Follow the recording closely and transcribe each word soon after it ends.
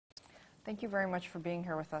Thank you very much for being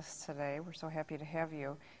here with us today. We're so happy to have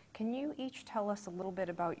you. Can you each tell us a little bit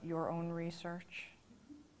about your own research?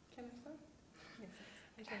 Can I start? Yes.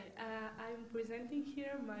 Okay, I'm presenting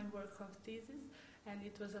here my work of thesis, and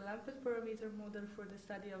it was a lumped parameter model for the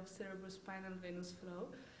study of cerebrospinal venous flow.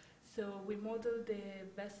 So we modeled the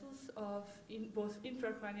vessels of both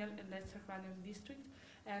intracranial and extracranial district,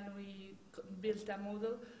 and we built a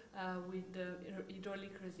model with the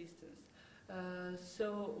hydraulic resistance.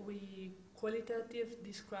 So we qualitatively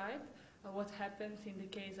describe what happens in the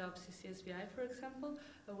case of CCSVI, for example,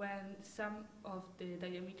 when some of the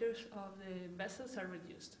diameters of the vessels are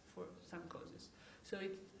reduced for some causes. So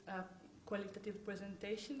it's a qualitative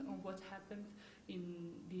presentation on what happens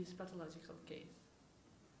in this pathological case,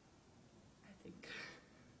 I think.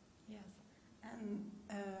 Yes, and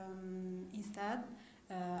instead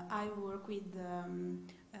I work with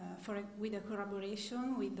with a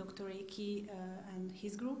collaboration with Dr. Eki and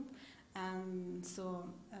his group, and so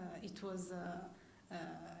it was a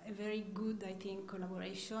very good, I think,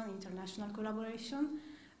 collaboration, international collaboration,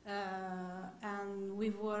 and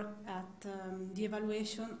we've worked at the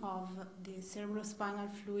evaluation of the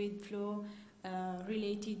cerebrospinal fluid flow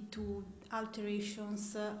related to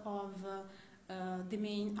alterations of the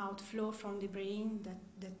main outflow from the brain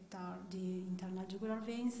that are the internal jugular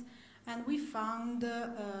veins, and we found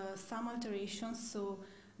some alterations. So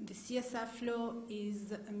the CSF flow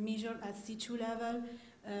is measured at C2 level,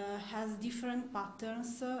 has different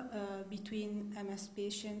patterns between MS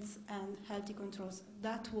patients and healthy controls.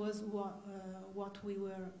 That was what we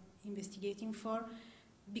were investigating for,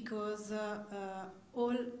 because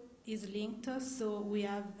all is linked, so we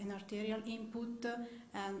have an arterial input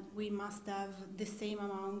and we must have the same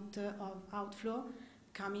amount of outflow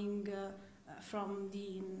coming from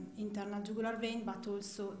the internal jugular vein, but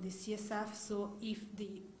also the CSF. So if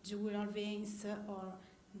the jugular veins or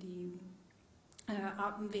the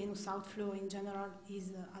venous outflow in general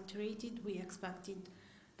is alterated, we expected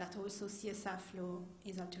that also CSF flow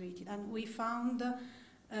is alterated. And we found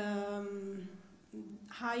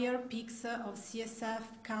higher peaks of CSF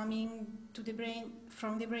coming to the brain,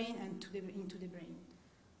 from the brain, and into the brain.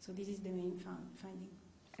 So this is the main finding.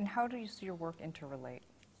 And how does your work interrelate?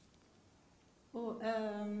 Oh,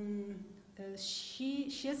 she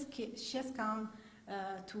has come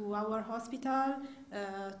to our hospital,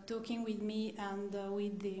 talking with me and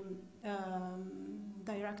with the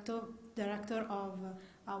director of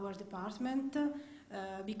our department,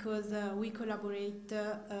 because we collaborate.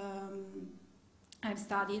 I've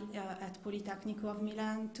studied at Politecnico of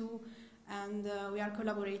Milan too, and we are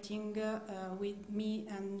collaborating with me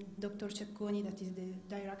and Dr. Cecconi, that is the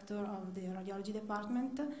director of the radiology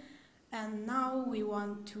department. And now we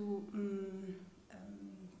want to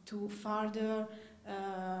further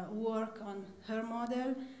work on her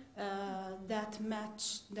model that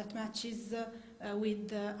matches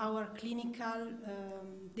with our clinical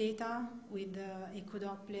data, with echo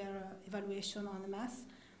Doppler evaluation on MS.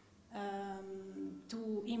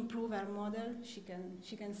 To improve our model, she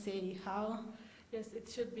can say how. Yes, it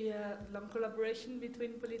should be a long collaboration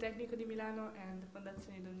between Politecnico di Milano and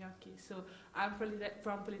Fondazione Dognacchi. So I'm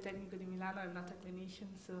from Politecnico di Milano. I'm not a clinician,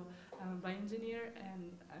 so I'm a bioengineer,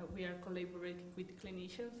 and we are collaborating with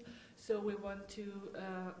clinicians. So we want to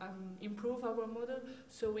improve our model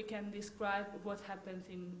so we can describe what happens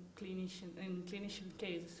in clinician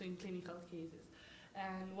cases, so in clinical cases.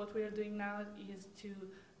 And what we are doing now is to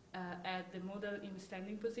add the model in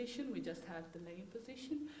standing position. We just have the laying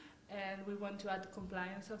position, and we want to add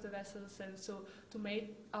compliance of the vessels, and so to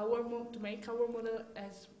make our model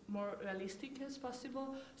as more realistic as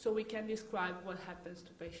possible, so we can describe what happens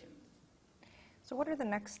to patients. So what are the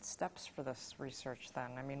next steps for this research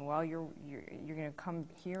then? I mean, while you're going to come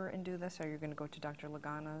here and do this, or you're going to go to Dr.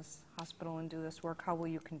 Lagana's hospital and do this work? How will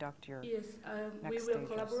you conduct your Yes, we will stages?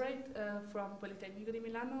 collaborate from Politecnico di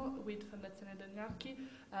Milano with Fondazione Dognacchi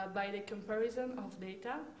by the comparison of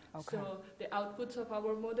data. Okay. So the outputs of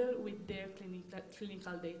our model with their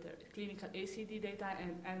clinical data, clinical ACD data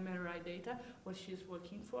and MRI data, what she's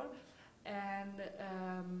working for. And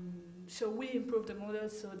so we improve the model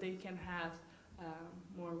so they can have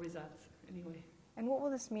more results anyway. And what will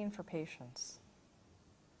this mean for patients?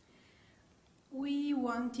 We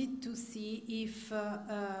wanted to see if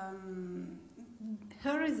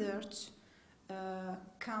her research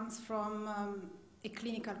comes from a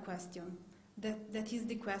clinical question. That is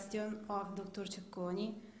the question of Dr.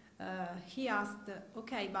 Cecconi. He asked,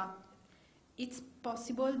 okay, but it's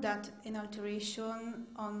possible that an alteration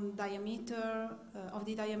on diameter of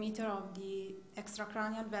the diameter of the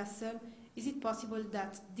extracranial vessel, is it possible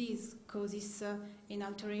that this causes an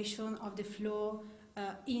alteration of the flow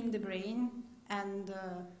in the brain, and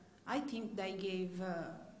I think they gave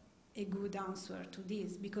a good answer to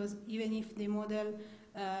this, because even if the model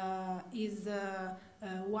is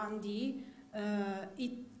 1D,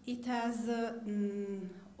 it has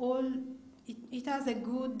it has a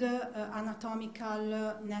good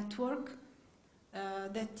anatomical network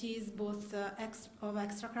that is both of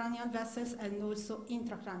extracranial vessels and also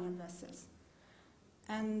intracranial vessels.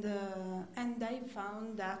 And I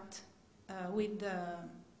found that with the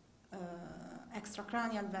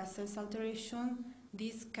extracranial vessels alteration,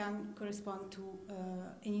 this can correspond to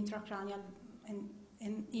an intracranial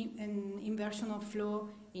an inversion of flow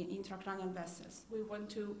in intracranial vessels. We want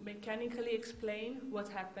to mechanically explain what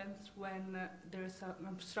happens when there's an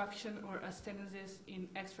obstruction or a stenosis in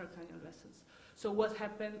extracranial vessels. So what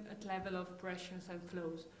happens at level of pressures and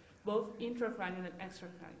flows, both intracranial and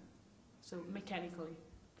extracranial. So mechanically.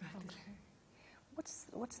 Okay.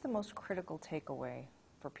 What's the most critical takeaway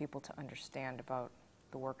for people to understand about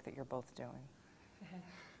the work that you're both doing?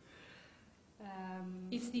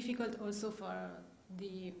 It's difficult also for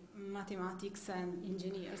the mathematics and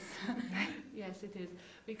engineers. Yes, it is,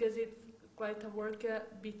 because it's quite a work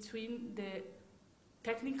between the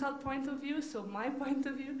technical point of view, so my point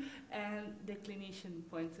of view, and the clinician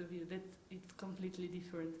point of view. It's completely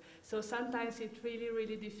different. So sometimes it's really,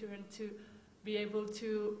 really different to be able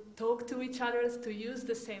to talk to each other, to use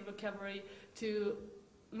the same vocabulary, to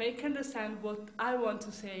make understand what I want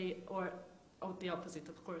to say, or the opposite,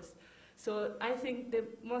 of course. So I think the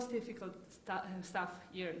most difficult stuff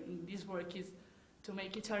here in this work is to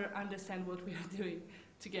make each other understand what we are doing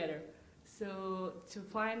together. So to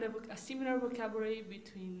find a similar vocabulary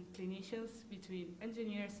between clinicians, between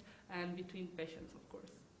engineers, and between patients, of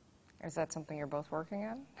course. Is that something you're both working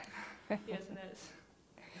on? Yes, it is.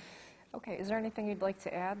 Okay, is there anything you'd like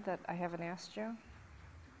to add that I haven't asked you?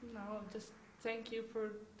 No, just thank you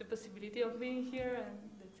for the possibility of being here, and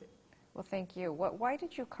that's it. Well, thank you. Why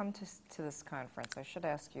did you come to this conference? I should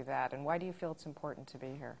ask you that. And why do you feel it's important to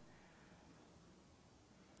be here?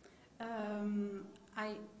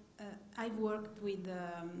 I've worked with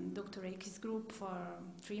Dr. Aki's group for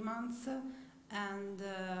 3 months, and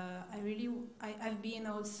I've been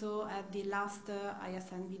also at the last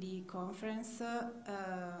ISNVD conference.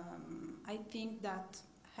 I think that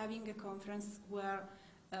having a conference where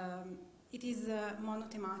it is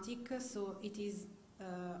monothematic, so it is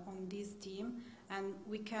on this theme, and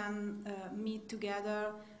we can meet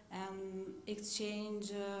together and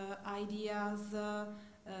exchange ideas,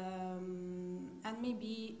 and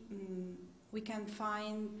maybe we can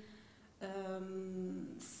find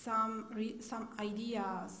some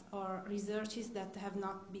ideas or researches that have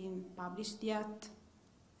not been published yet,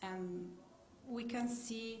 and we can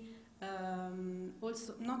see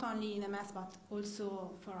also not only in MS but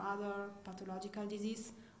also for other pathological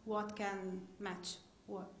disease what can match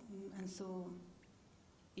what, and so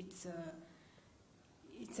it's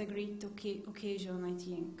a great occasion, I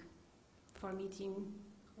think, for meeting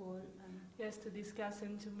all. Yes, to discuss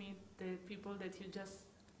and to meet the people that you just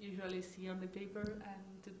usually see on the paper,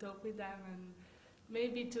 and to talk with them, and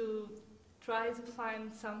maybe to try to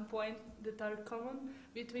find some points that are common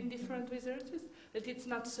between different researchers, that it's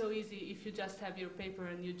not so easy if you just have your paper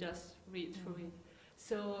and you just read through it.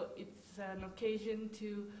 So it's an occasion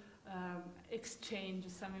to exchange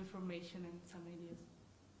some information and some ideas.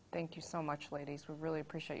 Thank you so much, ladies. We really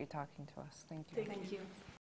appreciate you talking to us. Thank you. Thank you.